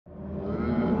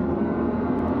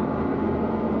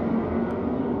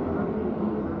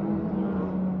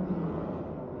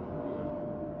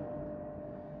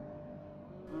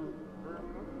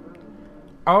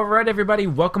Alright everybody,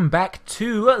 welcome back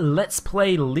to Let's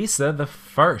Play Lisa the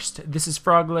First. This is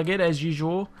Frog-Legged as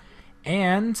usual,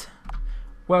 and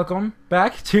welcome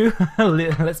back to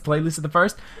Let's Play Lisa the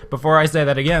First. Before I say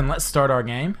that again, let's start our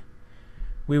game.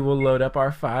 We will load up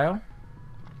our file.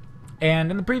 And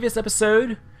in the previous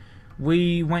episode,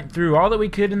 we went through all that we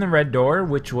could in the red door,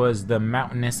 which was the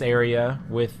mountainous area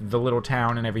with the little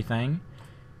town and everything.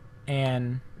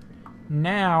 And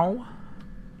now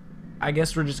I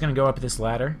guess we're just gonna go up this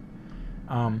ladder.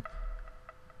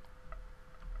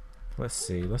 Let's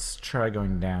see. Let's try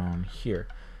going down here.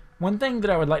 One thing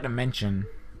that I would like to mention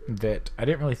that I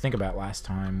didn't really think about last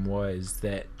time was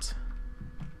that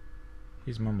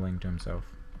he's mumbling to himself.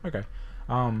 Okay.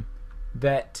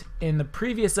 That in the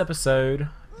previous episode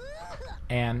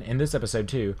and in this episode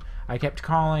too, I kept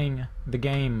calling the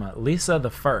game Lisa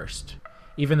the First,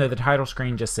 even though the title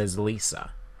screen just says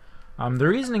Lisa. The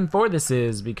reasoning for this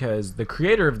is because the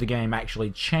creator of the game actually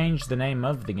changed the name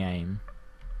of the game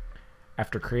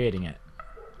after creating it.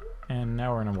 And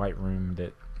now we're in a white room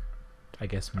that I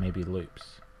guess maybe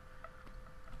loops.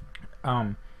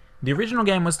 The original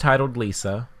game was titled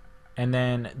Lisa, and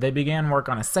then they began work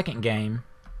on a second game.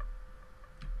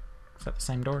 Is that the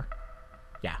same door?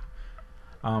 Yeah.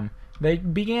 They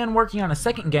began working on a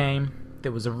second game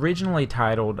that was originally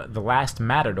titled The Last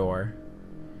Matador,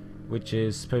 which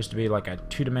is supposed to be like a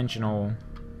two-dimensional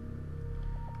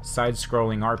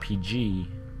side-scrolling RPG,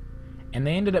 and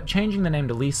they ended up changing the name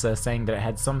to Lisa, saying that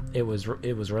it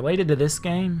was related to this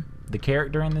game, the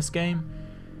character in this game,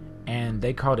 and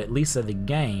they called it Lisa the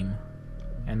Game,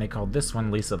 and they called this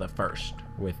one Lisa the First,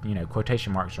 with, you know,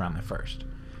 quotation marks around the first.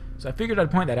 So I figured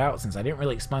I'd point that out since I didn't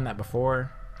really explain that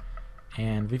before.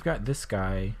 And we've got this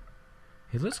guy.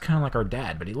 He looks kind of like our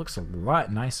dad, but he looks a lot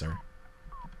nicer.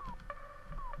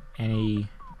 And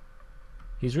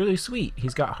he's really sweet.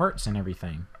 He's got hearts and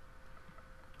everything,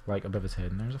 like above his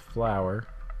head. And there's a flower.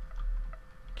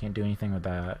 Can't do anything with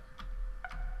that.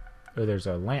 Oh, there's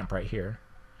a lamp right here.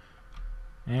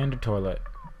 And a toilet.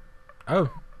 Oh.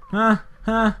 The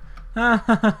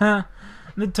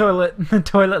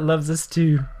toilet loves us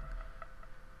too.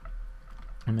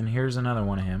 And then here's another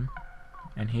one of him.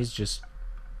 And he's just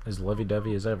as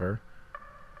lovey-dovey as ever.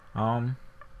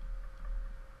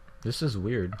 This is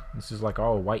weird. This is like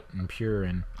all white and pure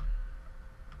and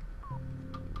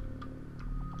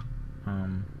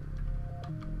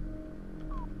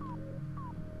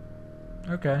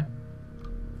okay.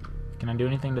 Can I do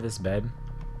anything to this bed?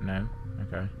 No?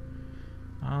 Okay.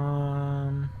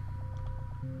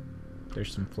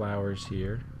 There's some flowers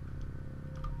here.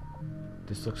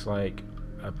 This looks like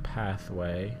a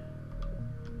pathway.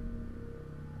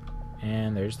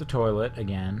 And there's the toilet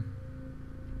again.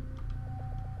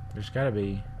 There's gotta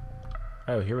be...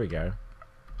 Oh, here we go.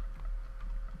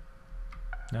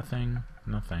 Nothing,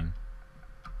 nothing.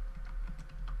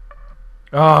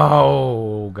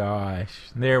 Oh,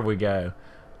 gosh. There we go.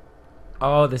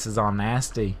 Oh, this is all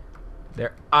nasty.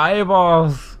 They're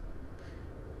eyeballs!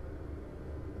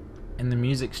 And the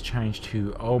music's changed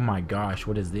to... Oh my gosh,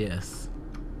 what is this?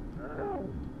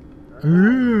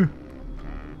 Ooh.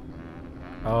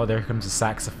 Oh, there comes a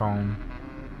saxophone.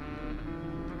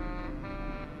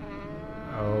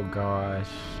 Oh gosh,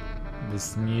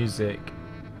 this music.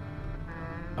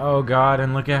 Oh god,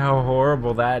 and look at how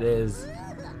horrible that is.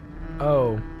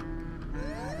 Oh.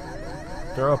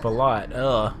 Throw up a lot.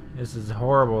 Ugh, this is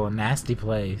horrible, a nasty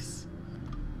place.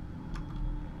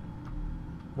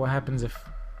 What happens if...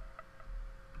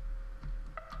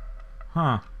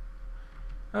 Huh.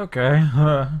 Okay.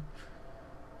 Well,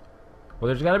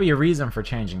 there's gotta be a reason for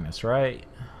changing this, right?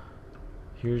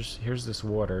 Here's this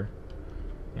water.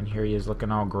 And here he is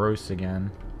looking all gross again.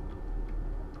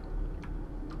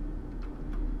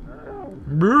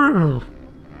 To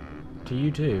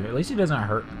you too. At least he doesn't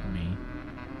hurt me.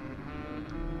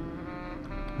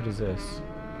 What is this?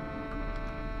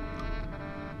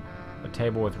 A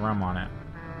table with rum on it.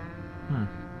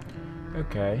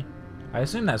 Okay. I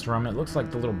assume that's rum. It looks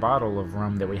like the little bottle of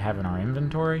rum that we have in our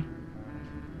inventory.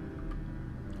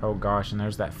 Oh gosh, and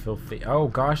there's that filthy... Oh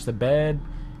gosh, the bed,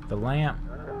 the lamp.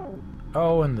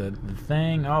 Oh, and the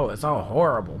thing. Oh, it's all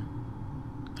horrible.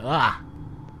 Ah.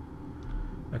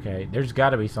 Okay, there's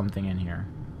got to be something in here.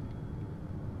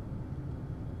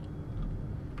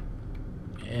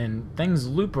 And things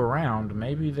loop around.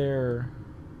 Maybe they're...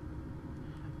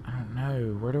 I don't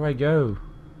know. Where do I go?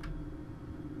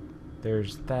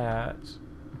 There's that.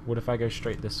 What if I go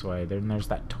straight this way? Then there's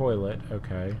that toilet.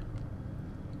 Okay.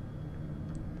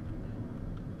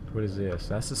 What is this?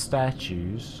 That's the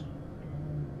statues.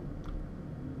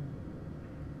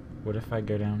 What if I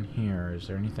go down here? Is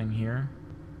there anything here?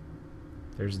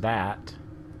 There's that.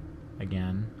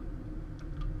 again.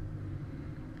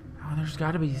 Oh, there's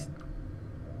got to be...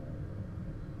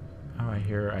 Oh, I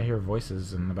hear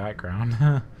voices in the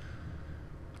background.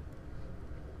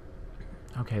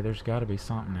 Okay, there's got to be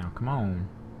something now. Come on.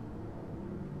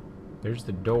 There's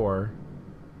the door.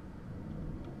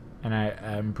 And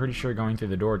I'm pretty sure going through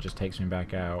the door just takes me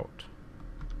back out.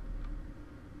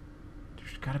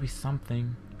 There's got to be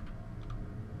something.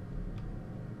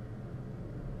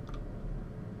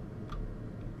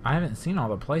 I haven't seen all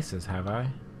the places, have I?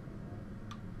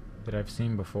 That I've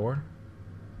seen before?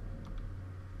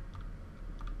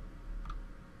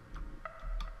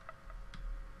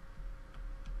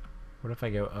 What if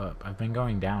I go up? I've been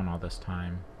going down all this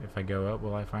time. If I go up,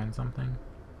 will I find something?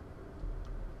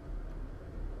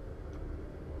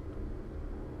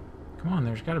 Come on,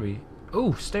 there's gotta be...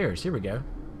 Ooh, stairs. Here we go.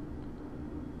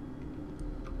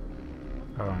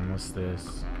 Oh, and what's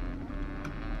this?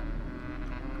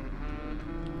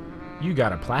 You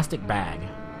got a plastic bag.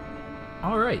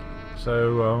 Alright,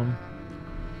 so,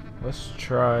 let's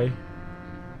try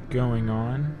going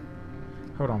on.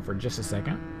 Hold on for just a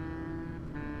second.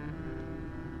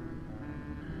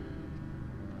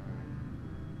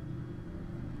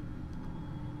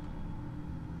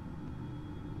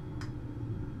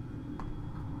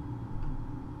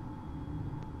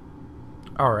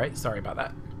 Alright, sorry about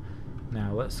that.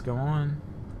 Now let's go on.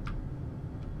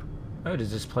 Oh,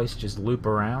 does this place just loop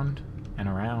around and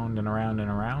around and around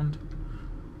and around?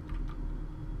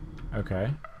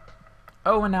 Okay.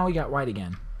 Oh, and now we got white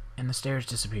again. And the stairs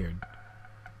disappeared.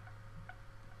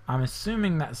 I'm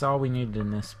assuming that's all we needed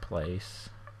in this place.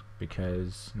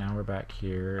 Because now we're back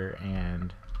here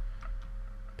and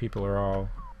people are all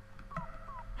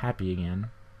happy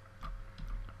again.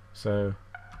 So...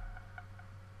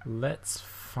 let's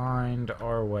find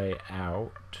our way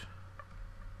out.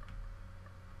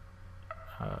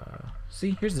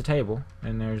 See, here's the table,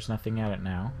 and there's nothing at it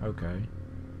now. Okay.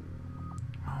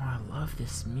 Oh, I love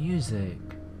this music.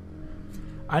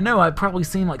 I know I've probably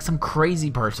seen like some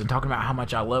crazy person talking about how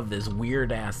much I love this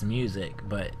weird-ass music,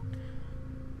 but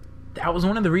that was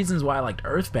one of the reasons why I liked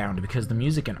Earthbound, because the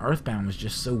music in Earthbound was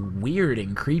just so weird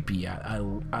and creepy.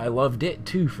 I loved it,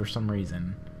 too, for some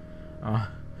reason.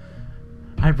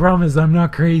 I promise I'm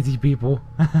not crazy, people.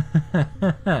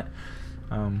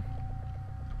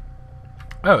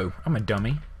 Oh, I'm a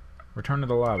dummy. Return to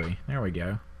the lobby. There we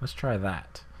go. Let's try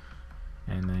that.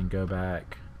 And then go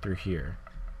back through here.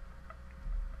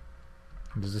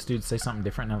 Does this dude say something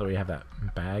different now that we have that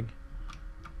bag?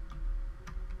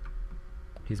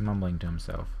 He's mumbling to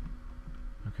himself.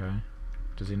 Okay.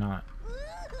 Does he not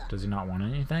want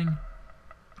anything?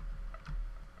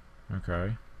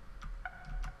 Okay.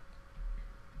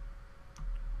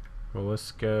 Well,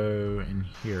 let's go in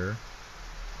here.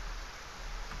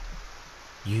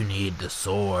 You need the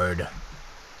sword.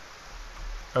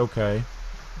 Okay.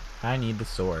 I need the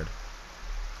sword.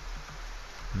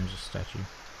 And there's a statue.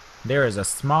 There is a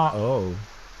small... Oh.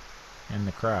 In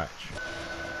the crotch.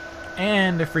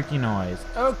 And a freaky noise.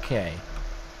 Okay.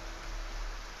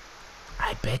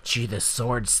 I bet you the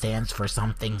sword stands for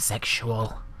something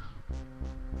sexual.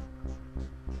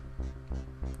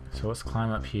 So let's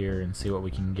climb up here and see what we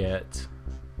can get.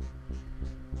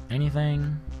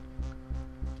 Anything?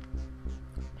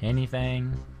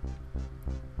 Anything?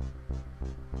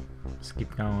 Let's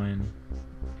keep going.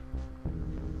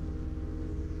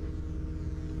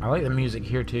 I like the music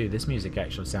here too. This music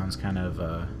actually sounds kind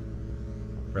of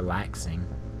relaxing.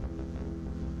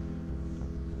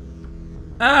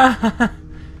 Ah!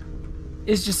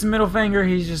 It's just a middle finger.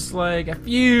 He's just like, a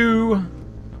few.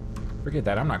 Forget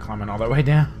that. I'm not climbing all that way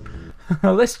down.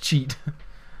 Let's cheat.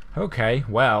 Okay,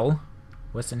 well,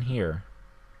 what's in here?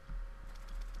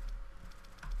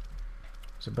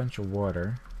 There's a bunch of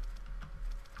water.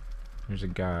 There's a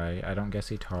guy. I don't guess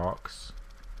he talks.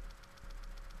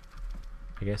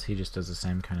 I guess he just does the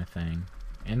same kind of thing.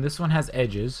 And this one has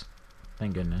edges.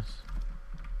 Thank goodness.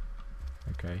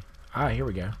 Okay. Ah, here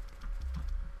we go.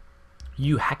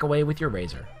 You hack away with your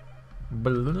razor.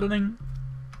 Bling.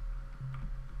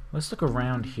 Let's look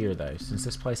around here, though. Since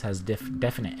this place has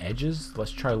definite edges,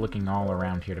 let's try looking all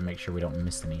around here to make sure we don't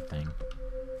miss anything.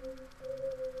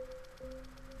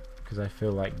 Because I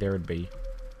feel like there would be...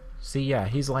 See, yeah,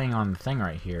 he's laying on the thing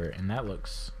right here, and that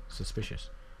looks suspicious.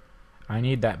 I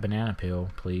need that banana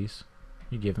peel, please.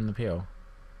 You give him the peel.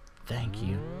 Thank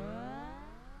you.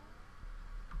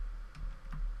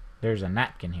 There's a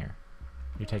napkin here.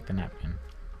 You take the napkin.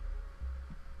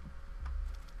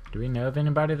 Do we know of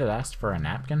anybody that asked for a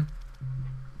napkin?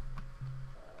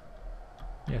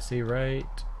 Yeah, see right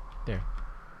there.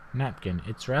 Napkin.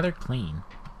 It's rather clean.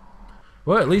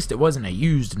 Well, at least it wasn't a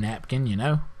used napkin, you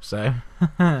know? So...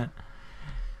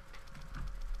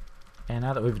 And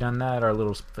now that we've done that, our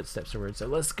little footsteps are weird. So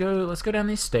let's go down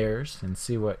these stairs and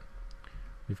see what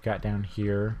we've got down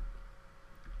here.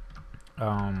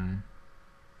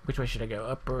 Which way should I go?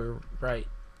 Up or right?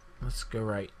 Let's go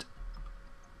right.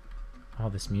 Oh,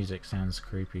 this music sounds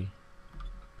creepy.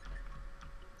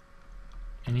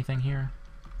 Anything here?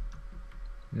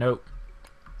 Nope.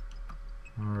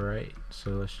 Alright,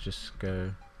 so let's just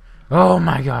go. Oh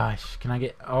my gosh! Can I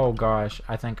get... Oh gosh,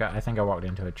 I think I walked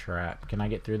into a trap. Can I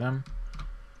get through them?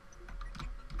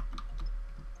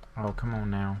 Oh, come on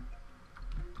now.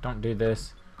 Don't do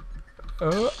this.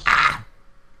 Ah!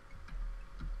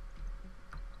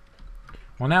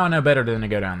 Well, now I know better than to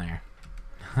go down there.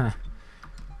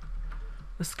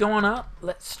 Let's go on up.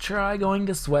 Let's try going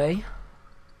this way.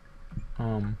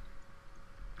 Don't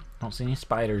see any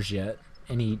spiders yet.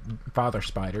 Any father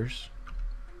spiders.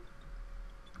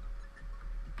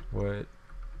 What?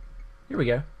 Here we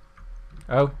go.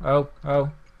 Oh, oh,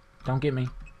 oh. Don't get me.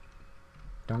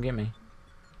 Don't get me.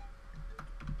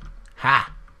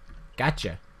 Ha!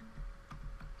 Gotcha.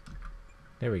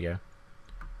 There we go.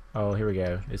 Oh, here we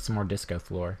go. It's some more disco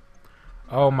floor.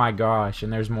 Oh my gosh,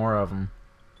 and there's more of them.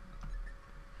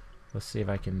 Let's see if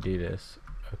I can do this.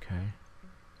 Okay.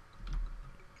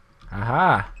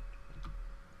 Aha!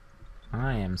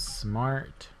 I am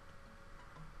smart.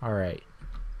 Alright.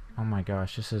 Oh my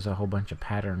gosh, this is a whole bunch of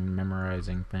pattern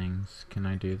memorizing things. Can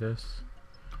I do this?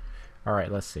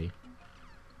 Alright, let's see.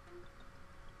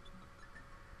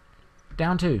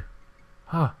 Down 2.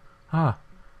 Huh. Huh.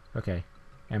 Okay.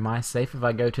 Am I safe if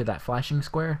I go to that flashing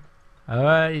square?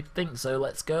 I think so.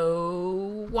 Let's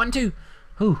go. 1, 2.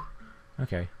 Whew.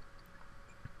 Okay.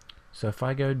 So if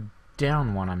I go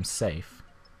down 1, I'm safe.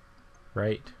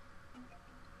 Right?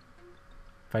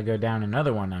 If I go down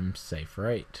another one, I'm safe,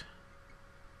 right?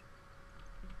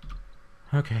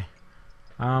 Okay.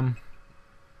 Ah,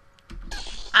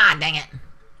 dang it.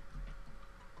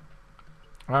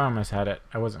 I almost had it.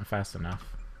 I wasn't fast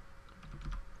enough.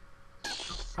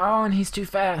 Oh, and he's too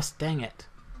fast. Dang it.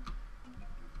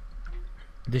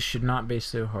 This should not be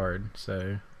so hard.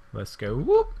 So, let's go.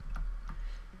 Whoop.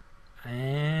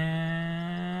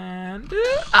 And...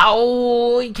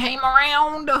 Oh, he came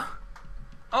around.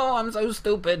 Oh, I'm so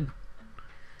stupid.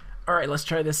 Alright, let's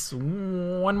try this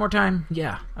one more time.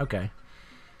 Yeah, okay.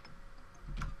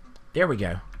 There we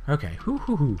go. Okay. Hoo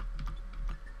hoo hoo.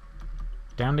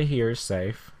 Down to here is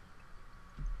safe.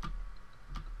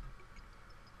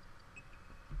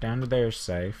 Down to there is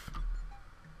safe.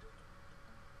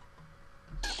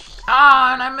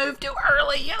 Oh, and I moved too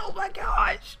early. Oh my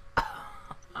gosh. Oh,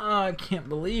 I can't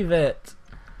believe it.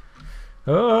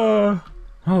 Oh.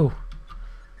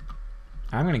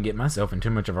 I'm gonna get myself in too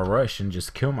much of a rush and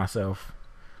just kill myself.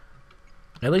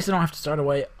 At least I don't have to start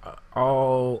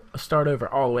over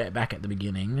all the way back at the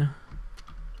beginning.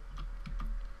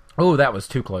 Oh, that was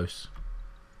too close.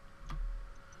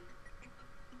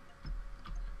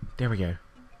 There we go.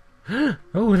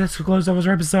 Oh, that's too close. That was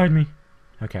right beside me.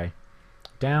 Okay.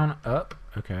 Down, up.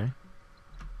 Okay.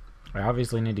 I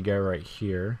obviously need to go right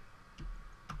here.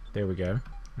 There we go.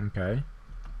 Okay.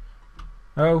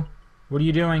 Oh, what are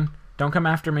you doing? Don't come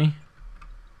after me.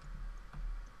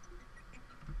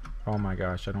 Oh my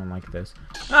gosh, I don't like this.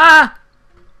 Ah!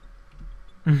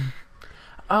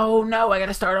 Oh no, I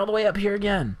gotta start all the way up here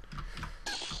again.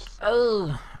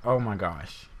 Oh my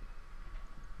gosh.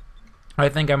 I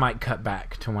think I might cut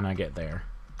back to when I get there.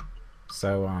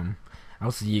 So,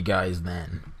 I'll see you guys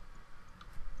then.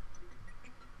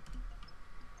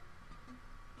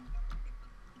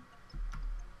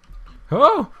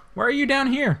 Oh! Why are you down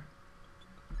here?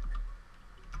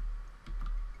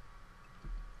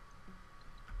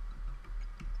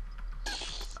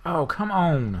 Oh, come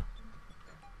on.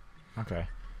 Okay.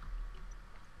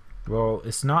 Well,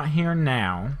 it's not here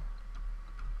now.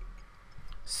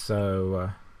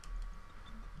 So,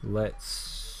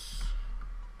 let's...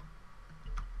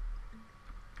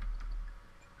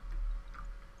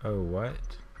 Oh,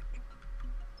 what?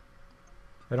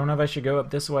 I don't know if I should go up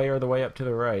this way or the way up to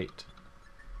the right.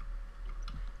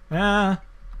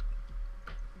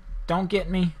 Don't get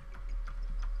me.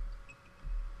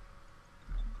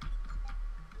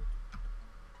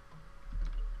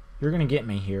 You're gonna get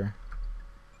me here.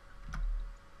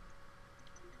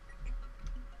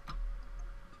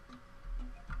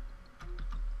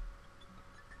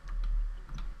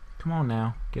 Come on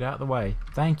now. Get out of the way.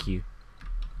 Thank you.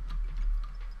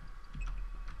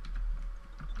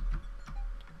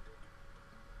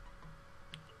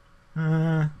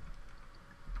 Can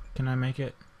I make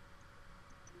it?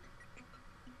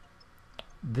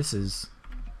 This is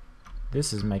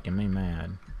This is making me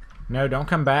mad. No, don't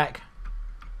come back.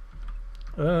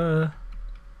 No,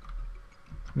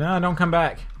 don't come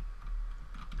back.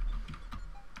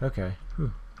 Okay.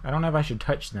 Whew. I don't know if I should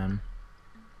touch them.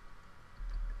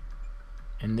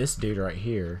 And this dude right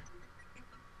here.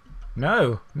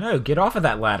 No, no, get off of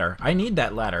that ladder. I need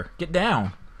that ladder. Get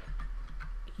down.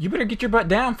 You better get your butt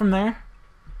down from there.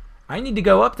 I need to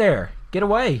go up there. Get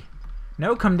away.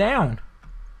 No, come down.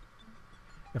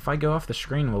 If I go off the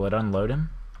screen, will it unload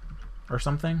him? Or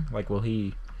something? Like, will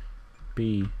he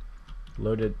be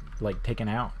loaded, like, taken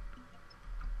out?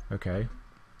 Okay.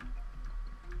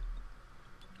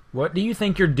 What do you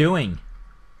think you're doing?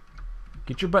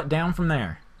 Get your butt down from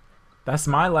there. That's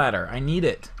my ladder. I need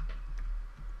it.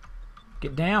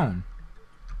 Get down.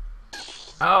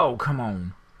 Oh, come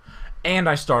on. And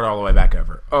I start all the way back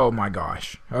over. Oh my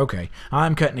gosh. Okay.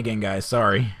 I'm cutting again, guys.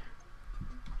 Sorry.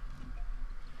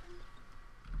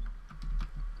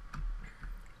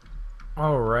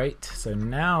 Alright. So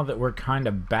now that we're kind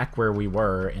of back where we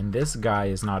were, and this guy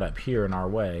is not up here in our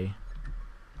way,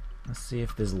 let's see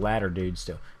if this ladder dude's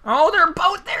still... Oh, they're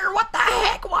both there! What the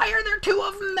heck? Why are there two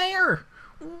of them there?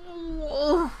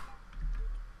 Whoa.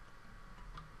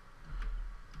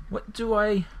 What do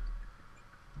I...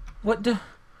 What do...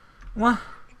 What?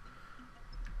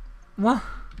 What?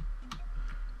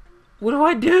 What do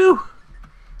I do?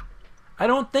 I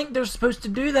don't think they're supposed to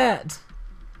do that.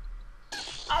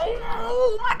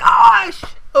 Oh my gosh!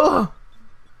 Ugh.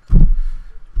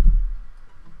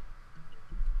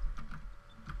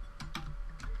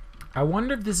 I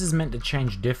wonder if this is meant to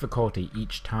change difficulty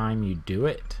each time you do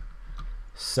it,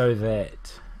 so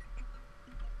that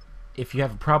if you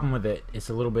have a problem with it, it's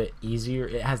a little bit easier.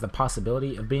 It has the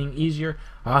possibility of being easier.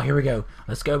 Oh, here we go.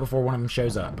 Let's go before one of them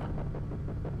shows up.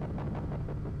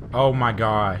 Oh my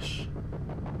gosh.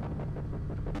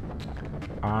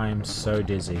 I'm so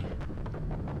dizzy.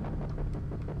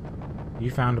 You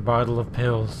found a bottle of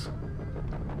pills.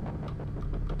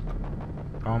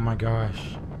 Oh my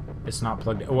gosh. It's not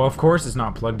plugged in. Well, of course it's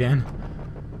not plugged in.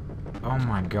 Oh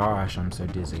my gosh, I'm so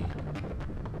dizzy.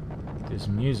 There's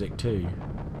music too.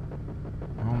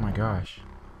 Oh my gosh.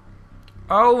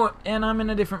 Oh, and I'm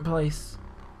in a different place.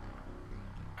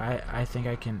 I think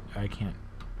I can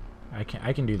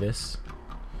do this.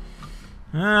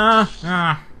 I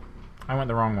went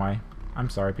the wrong way. I'm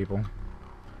sorry, people.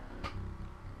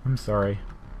 I'm sorry.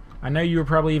 I know you were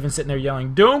probably even sitting there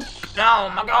yelling, "Don't!"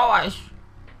 Oh my gosh.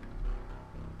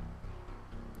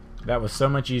 That was so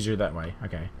much easier that way.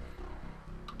 Okay.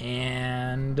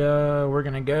 And we're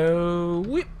gonna go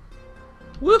whoop,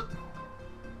 whoop,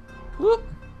 whoop,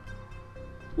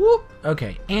 whoop.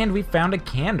 Okay, and we found a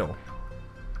candle.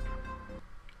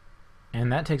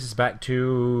 And that takes us back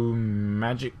to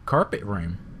Magic Carpet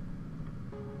Room.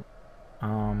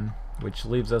 Which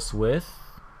leaves us with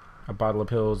a bottle of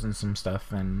pills and some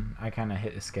stuff, and I kind of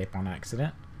hit escape on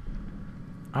accident.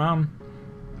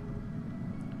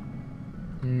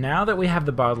 Now that we have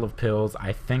the bottle of pills,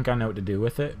 I think I know what to do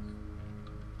with it.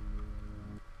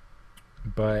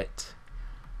 But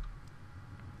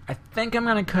I think I'm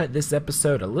going to cut this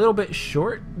episode a little bit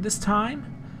short this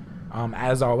time.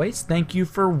 As always, thank you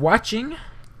for watching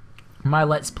my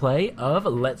Let's Play of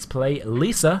Let's Play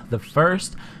Lisa the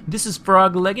First. This is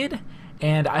Frog-Legged,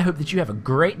 and I hope that you have a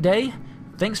great day.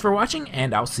 Thanks for watching,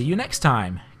 and I'll see you next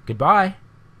time. Goodbye.